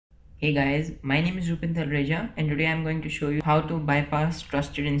Hey guys, my name is Rupin Thalreja and today I'm going to show you how to bypass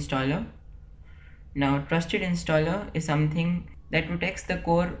Trusted Installer. Now, Trusted Installer is something that protects the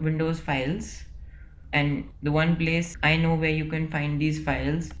core Windows files, and the one place I know where you can find these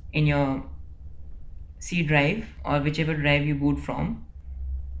files in your C drive or whichever drive you boot from.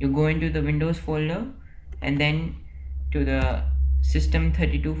 You go into the Windows folder and then to the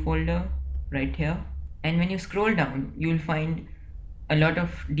System32 folder right here, and when you scroll down you'll find a lot of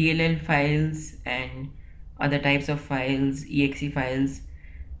DLL files and other types of files, exe files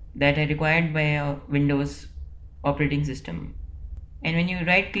that are required by a Windows operating system. And when you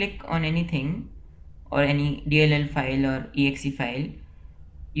right click on anything or any DLL file or exe file,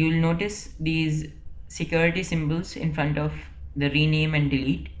 you'll notice these security symbols in front of the rename and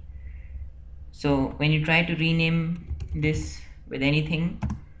delete. So when you try to rename this with anything,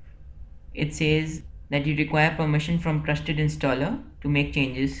 it says that you require permission from Trusted Installer to make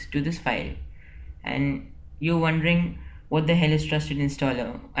changes to this file. And you're wondering, what the hell is Trusted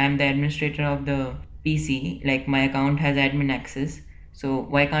Installer? I am the administrator of the PC, like my account has admin access, so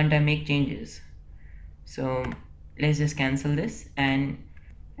why can't I make changes? So let's just cancel this, and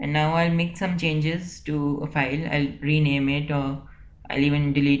now I'll make some changes to a file. I'll rename it or I'll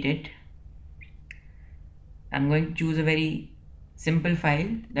even delete it. I'm going to choose a very simple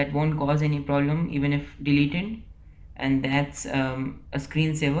file that won't cause any problem even if deleted, and that's a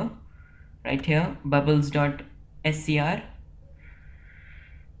screensaver right here, bubbles.scr.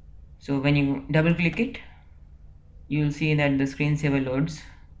 So when you double click it, you'll see that the screensaver loads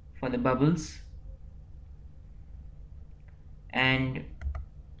for the bubbles. And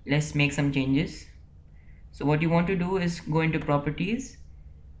let's make some changes. So what you want to do is go into properties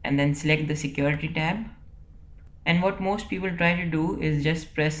and then select the security tab, and what most people try to do is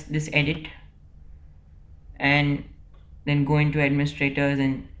just press this edit and then go into administrators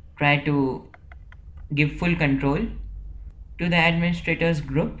and try to give full control to the administrators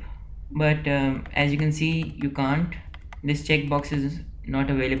group, but as you can see, you can't. This checkbox is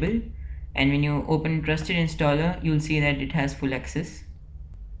not available, and when you open Trusted Installer, you'll see that it has full access.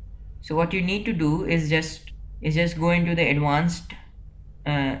 So what you need to do is just go into the advanced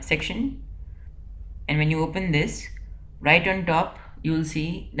section, and when you open this, right on top you'll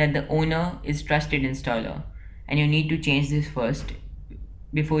see that the owner is Trusted Installer, and you need to change this first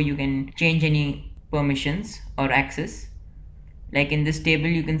before you can change any permissions or access. Like in this table,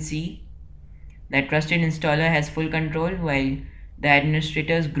 you can see that Trusted Installer has full control while the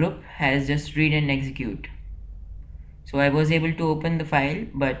administrators group has just read and execute. So I was able to open the file,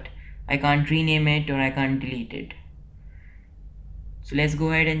 but I can't rename it or I can't delete it. So let's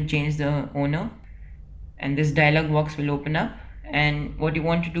go ahead and change the owner, and this dialog box will open up, and what you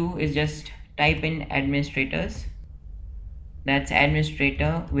want to do is just type in administrators, that's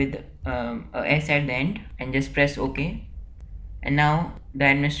administrator with a S at the end, and just press OK. And now the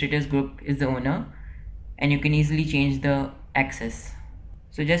administrators group is the owner, and you can easily change the access.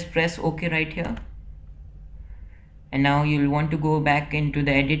 So just press OK right here, and now you'll want to go back into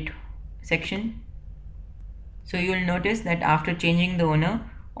the edit section. So you'll notice that after changing the owner,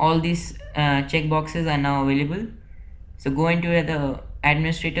 all these checkboxes are now available. So go into the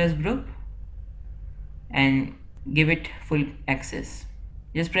administrators group and give it full access.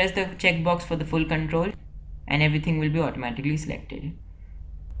 Just press the checkbox for the full control and everything will be automatically selected,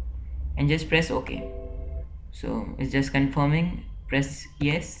 and just press OK. So it's just confirming. Press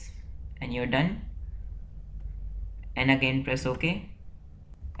yes and you're done, and again press OK,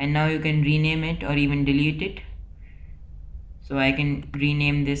 and now you can rename it or even delete it. So I can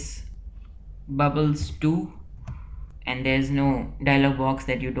rename this bubbles 2, and there's no dialog box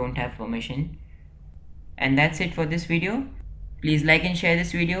that you don't have permission. And that's it for this video. Please like and share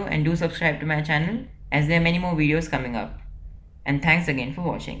this video, and do subscribe to my channel as there are many more videos coming up. And thanks again for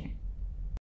watching.